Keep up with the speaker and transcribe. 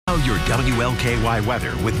your WLKY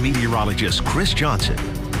weather with meteorologist Chris Johnson.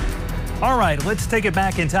 All right, let's take it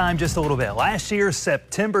back in time just a little bit. Last year's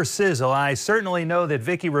September sizzle, I certainly know that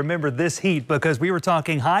Vicki remembered this heat because we were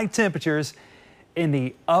talking high temperatures in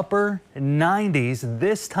the upper 90s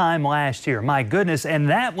this time last year. My goodness, and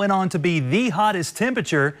that went on to be the hottest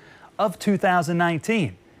temperature of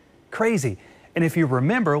 2019. Crazy. And if you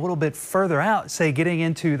remember a little bit further out, say getting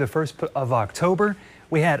into the 1st of October,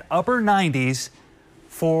 we had upper 90s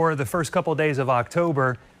for the first couple of days of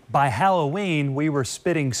October. By Halloween, we were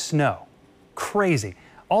spitting snow. Crazy.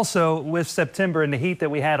 Also, with September and the heat that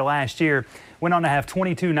we had last year, went on to have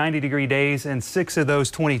 22 90-degree days, and 6 of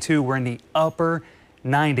those 22 were in the upper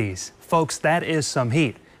 90s. Folks, that is some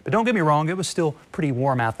heat. But don't get me wrong, it was still pretty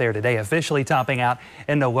warm out there today, officially topping out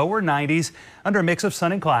in the lower 90s under a mix of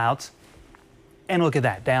sun and clouds. And look at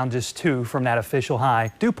that, down just 2 from that official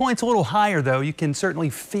high. Dew point's a little higher, though. You can certainly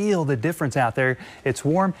feel the difference out there. It's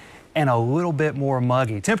warm and a little bit more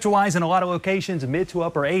muggy. Temperature-wise, in a lot of locations, mid to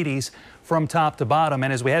upper 80s from top to bottom.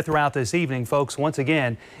 And as we head throughout this evening, folks, once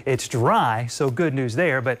again, it's dry, so good news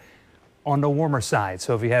there, but on the warmer side.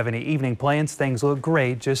 So if you have any evening plans, things look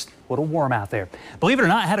great, just a little warm out there. Believe it or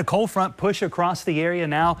not, I had a cold front push across the area,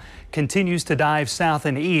 now continues to dive south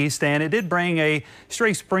and east, and it did bring a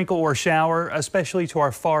stray sprinkle or shower, especially to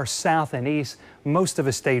our far south and east. Most of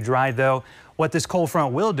us stay dry, though. What this cold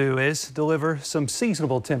front will do is deliver some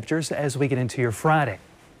seasonable temperatures as we get into your Friday.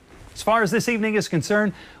 As far as this evening is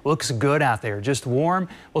concerned, looks good out there. Just warm.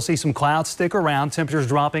 We'll see some clouds stick around. Temperatures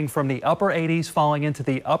dropping from the upper 80s, falling into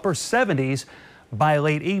the upper 70s by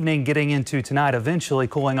late evening, getting into tonight, eventually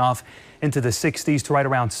cooling off into the 60s to right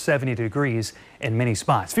around 70 degrees in many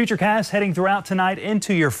spots. Futurecast heading throughout tonight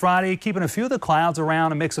into your Friday, keeping a few of the clouds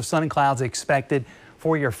around, a mix of sun and clouds expected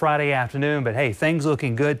for your Friday afternoon. But hey, things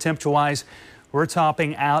looking good temperature-wise. We're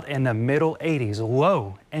topping out in the middle 80s,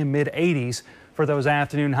 low and mid 80s for those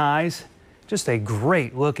afternoon highs. Just a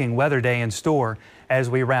great looking weather day in store as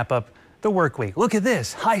we wrap up the work week. Look at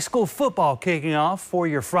this, high school football kicking off for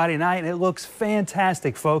your Friday night, and it looks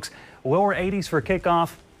fantastic, folks. Lower 80s for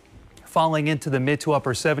kickoff, falling into the mid to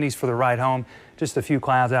upper 70s for the ride home. Just a few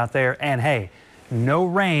clouds out there, and hey, no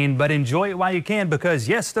rain, but enjoy it while you can, because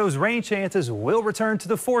yes, those rain chances will return to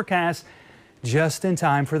the forecast just in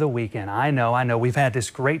time for the weekend. I know, we've had this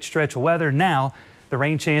great stretch of weather. Now the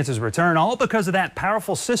rain chances return, all because of that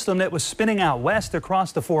powerful system that was spinning out west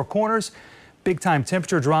across the Four Corners. Big time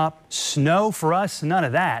temperature drop, snow for us, none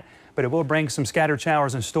of that, but it will bring some scattered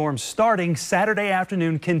showers and storms starting Saturday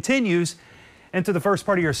afternoon, continues into the first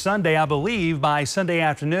part of your Sunday. I believe by Sunday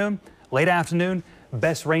afternoon, late afternoon,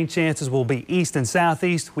 best rain chances will be east and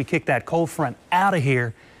southeast. We kick that cold front out of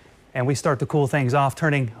here and we start to cool things off,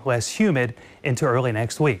 turning less humid into early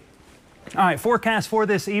next week. All right, forecast for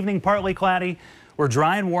this evening, partly cloudy. We're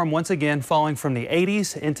dry and warm once again, falling from the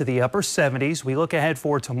 80s into the upper 70s. We look ahead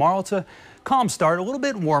for tomorrow to calm start, a little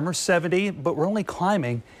bit warmer, 70, but we're only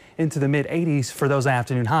climbing into the mid 80s for those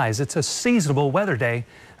afternoon highs. It's a seasonable weather day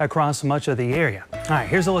across much of the area. All right,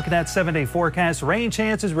 here's a look at that 7-day forecast. Rain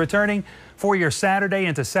chances returning for your Saturday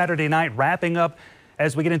into Saturday night, wrapping up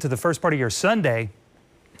as we get into the first part of your Sunday.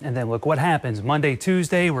 And then look what happens. Monday,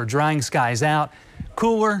 Tuesday, we're drying skies out,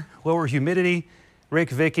 cooler, lower humidity. Rick,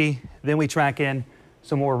 Vicki, then we track in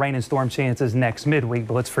some more rain and storm chances next midweek.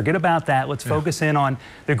 But let's forget about that. Let's focus in on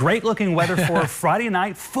the great looking weather for Friday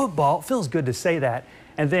night football. It feels good to say that.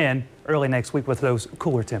 And then early next week with those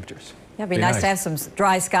cooler temperatures. Yeah, it'd be nice to have some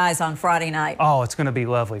dry skies on Friday night. Oh, it's going to be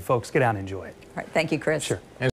lovely. Folks, get out and enjoy it. All right, thank you, Chris. Sure.